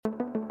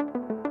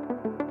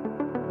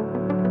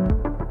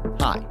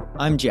Hi,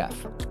 I'm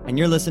Jeff, and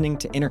you're listening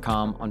to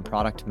Intercom on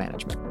Product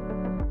Management.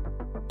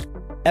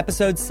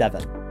 Episode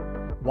 7,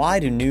 Why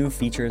Do New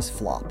Features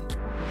Flop?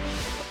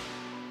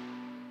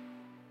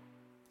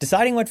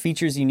 Deciding what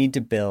features you need to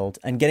build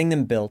and getting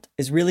them built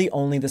is really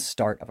only the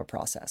start of a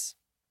process.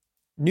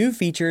 New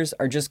features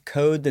are just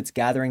code that's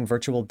gathering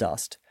virtual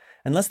dust,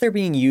 unless they're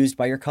being used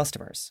by your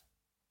customers.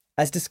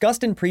 As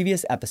discussed in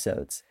previous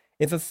episodes,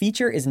 if a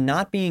feature is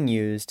not being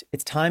used,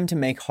 it's time to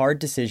make hard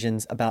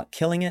decisions about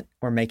killing it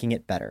or making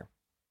it better.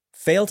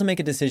 Fail to make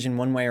a decision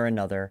one way or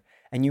another,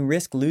 and you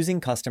risk losing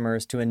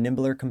customers to a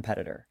nimbler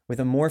competitor with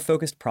a more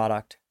focused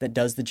product that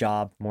does the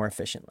job more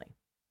efficiently.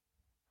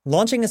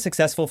 Launching a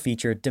successful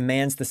feature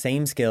demands the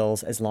same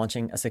skills as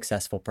launching a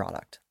successful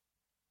product.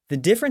 The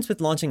difference with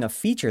launching a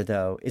feature,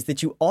 though, is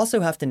that you also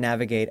have to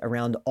navigate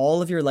around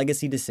all of your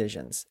legacy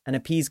decisions and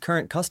appease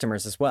current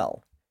customers as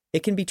well.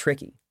 It can be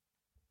tricky.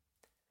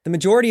 The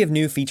majority of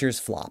new features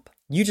flop.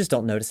 You just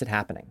don't notice it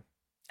happening.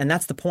 And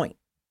that's the point.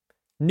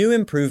 New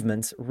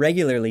improvements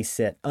regularly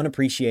sit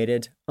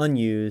unappreciated,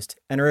 unused,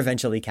 and are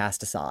eventually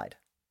cast aside.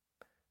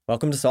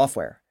 Welcome to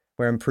software,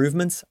 where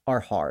improvements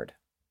are hard.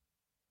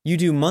 You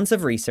do months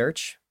of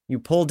research, you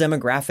pull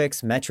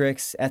demographics,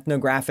 metrics,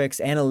 ethnographics,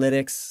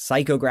 analytics,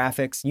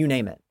 psychographics, you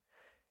name it.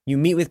 You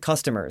meet with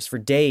customers for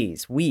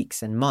days,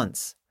 weeks, and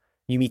months.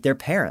 You meet their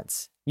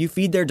parents, you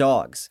feed their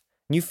dogs,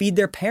 you feed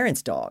their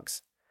parents'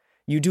 dogs.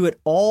 You do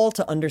it all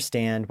to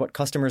understand what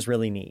customers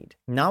really need,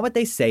 not what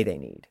they say they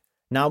need,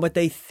 not what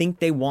they think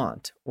they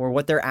want or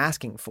what they're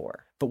asking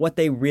for, but what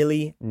they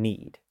really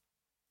need.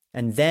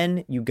 And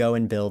then you go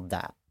and build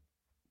that.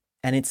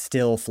 And it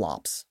still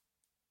flops.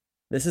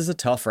 This is a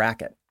tough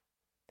racket.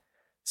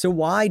 So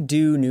why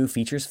do new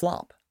features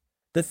flop?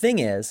 The thing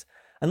is,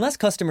 unless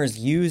customers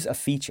use a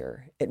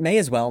feature, it may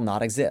as well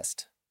not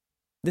exist.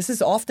 This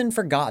is often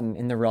forgotten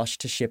in the rush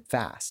to ship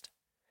fast.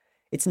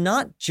 It's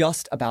not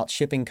just about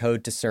shipping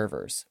code to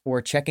servers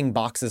or checking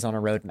boxes on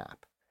a roadmap.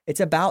 It's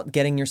about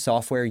getting your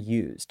software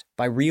used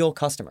by real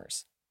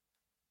customers.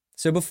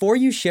 So before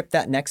you ship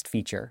that next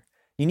feature,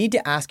 you need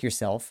to ask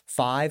yourself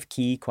 5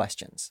 key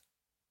questions.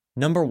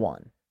 Number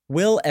 1,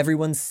 will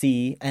everyone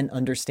see and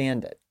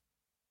understand it?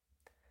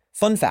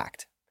 Fun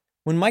fact,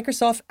 when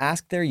Microsoft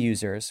asked their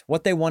users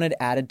what they wanted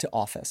added to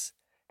Office,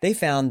 they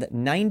found that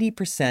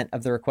 90%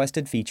 of the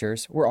requested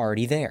features were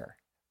already there.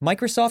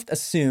 Microsoft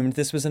assumed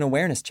this was an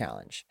awareness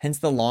challenge, hence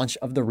the launch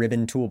of the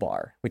Ribbon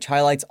toolbar, which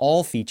highlights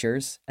all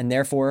features and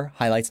therefore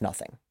highlights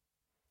nothing.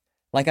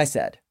 Like I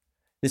said,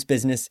 this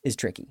business is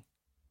tricky.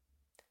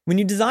 When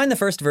you design the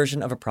first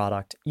version of a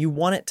product, you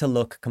want it to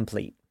look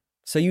complete,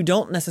 so you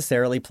don't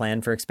necessarily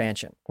plan for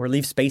expansion or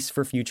leave space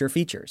for future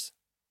features.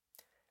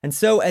 And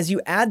so as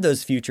you add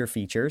those future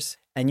features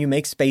and you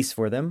make space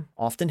for them,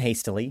 often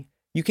hastily,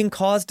 you can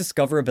cause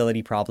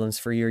discoverability problems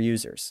for your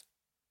users.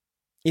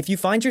 If you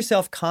find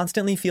yourself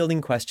constantly fielding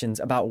questions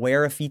about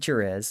where a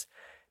feature is,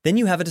 then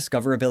you have a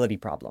discoverability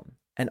problem,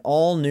 and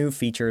all new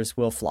features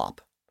will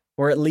flop,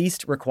 or at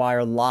least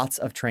require lots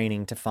of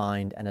training to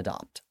find and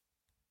adopt.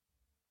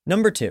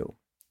 Number 2,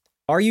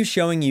 are you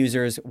showing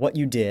users what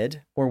you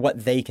did or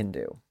what they can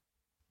do?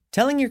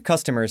 Telling your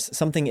customers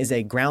something is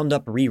a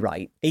ground-up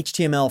rewrite,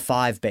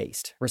 HTML5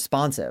 based,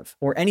 responsive,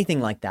 or anything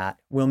like that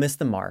will miss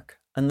the mark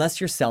unless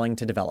you're selling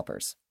to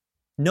developers.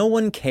 No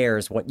one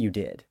cares what you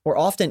did, or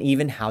often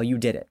even how you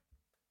did it.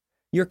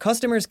 Your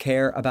customers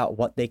care about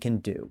what they can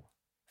do.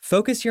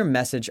 Focus your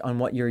message on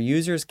what your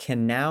users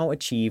can now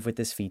achieve with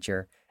this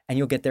feature, and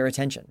you'll get their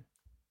attention.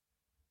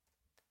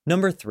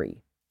 Number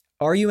 3,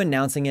 are you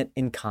announcing it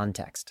in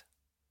context?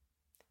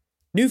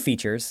 New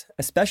features,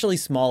 especially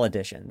small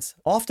additions,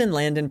 often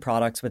land in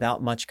products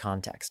without much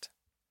context.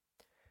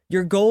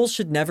 Your goal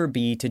should never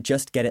be to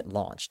just get it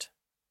launched.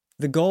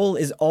 The goal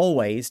is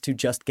always to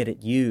just get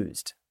it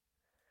used.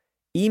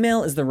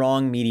 Email is the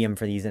wrong medium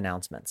for these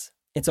announcements.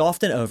 It's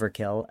often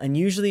overkill and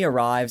usually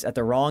arrives at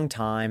the wrong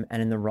time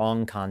and in the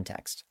wrong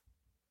context.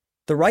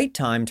 The right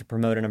time to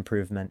promote an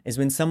improvement is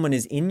when someone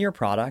is in your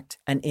product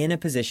and in a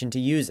position to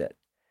use it.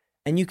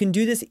 And you can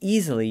do this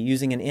easily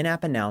using an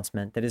in-app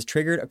announcement that is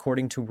triggered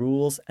according to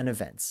rules and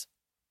events.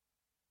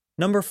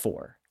 Number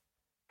 4,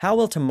 how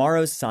will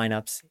tomorrow's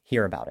signups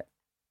hear about it?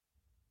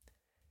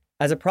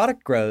 As a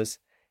product grows,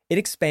 it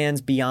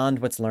expands beyond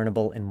what's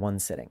learnable in one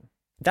sitting.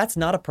 That's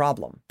not a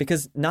problem,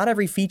 because not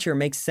every feature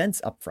makes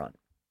sense upfront.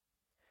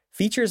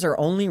 Features are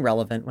only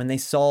relevant when they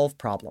solve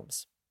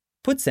problems.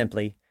 Put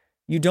simply,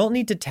 you don't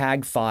need to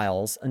tag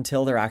files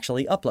until they're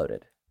actually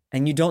uploaded,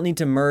 and you don't need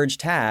to merge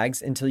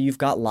tags until you've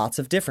got lots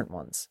of different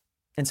ones.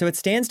 And so it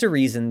stands to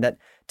reason that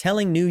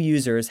telling new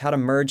users how to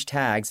merge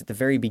tags at the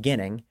very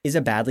beginning is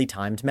a badly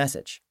timed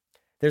message.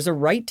 There's a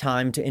right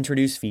time to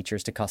introduce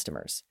features to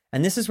customers,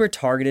 and this is where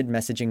targeted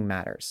messaging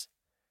matters.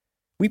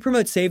 We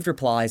promote saved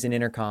replies in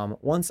Intercom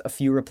once a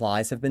few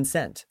replies have been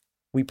sent.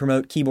 We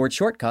promote keyboard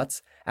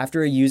shortcuts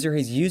after a user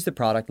has used the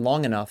product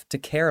long enough to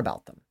care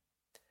about them.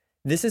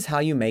 This is how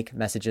you make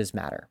messages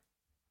matter.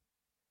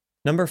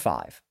 Number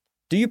 5,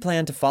 do you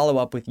plan to follow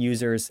up with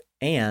users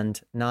and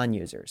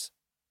non-users?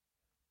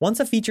 Once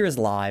a feature is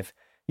live,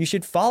 You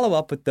should follow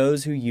up with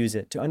those who use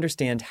it to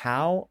understand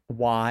how,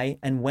 why,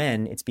 and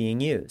when it's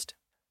being used.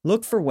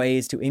 Look for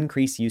ways to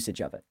increase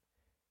usage of it.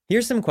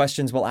 Here's some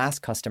questions we'll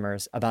ask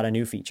customers about a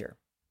new feature.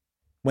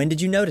 When did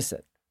you notice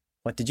it?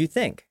 What did you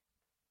think?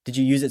 Did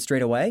you use it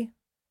straight away?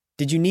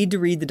 Did you need to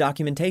read the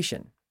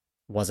documentation?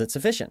 Was it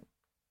sufficient?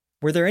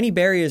 Were there any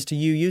barriers to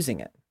you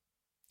using it?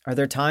 Are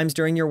there times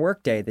during your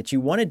workday that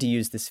you wanted to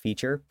use this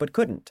feature but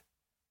couldn't?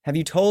 Have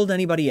you told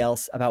anybody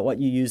else about what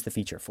you used the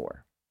feature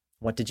for?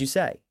 What did you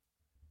say?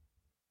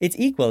 It's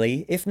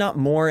equally, if not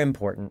more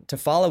important, to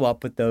follow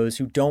up with those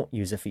who don't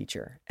use a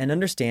feature and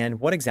understand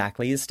what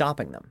exactly is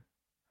stopping them.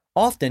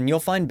 Often, you'll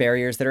find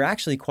barriers that are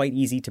actually quite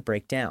easy to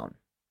break down.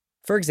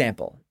 For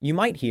example, you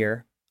might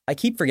hear, "I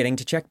keep forgetting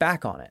to check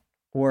back on it,"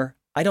 or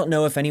 "I don't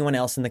know if anyone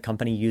else in the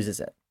company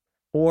uses it,"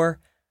 or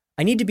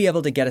 "I need to be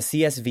able to get a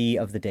CSV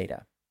of the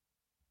data."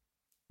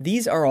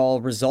 These are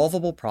all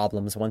resolvable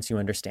problems once you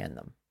understand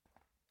them.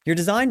 Your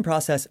design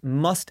process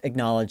must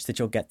acknowledge that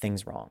you'll get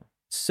things wrong.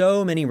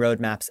 So many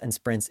roadmaps and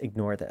sprints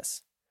ignore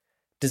this.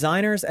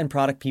 Designers and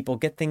product people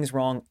get things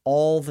wrong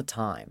all the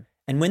time,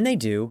 and when they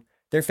do,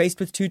 they're faced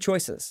with two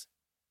choices: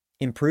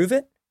 improve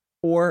it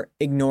or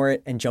ignore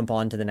it and jump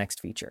on to the next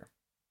feature.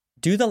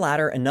 Do the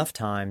latter enough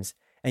times,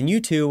 and you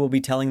too will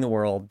be telling the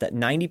world that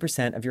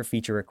 90% of your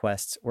feature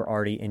requests were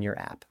already in your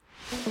app.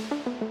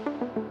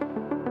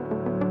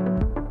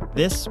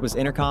 This was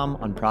Intercom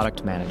on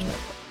Product Management.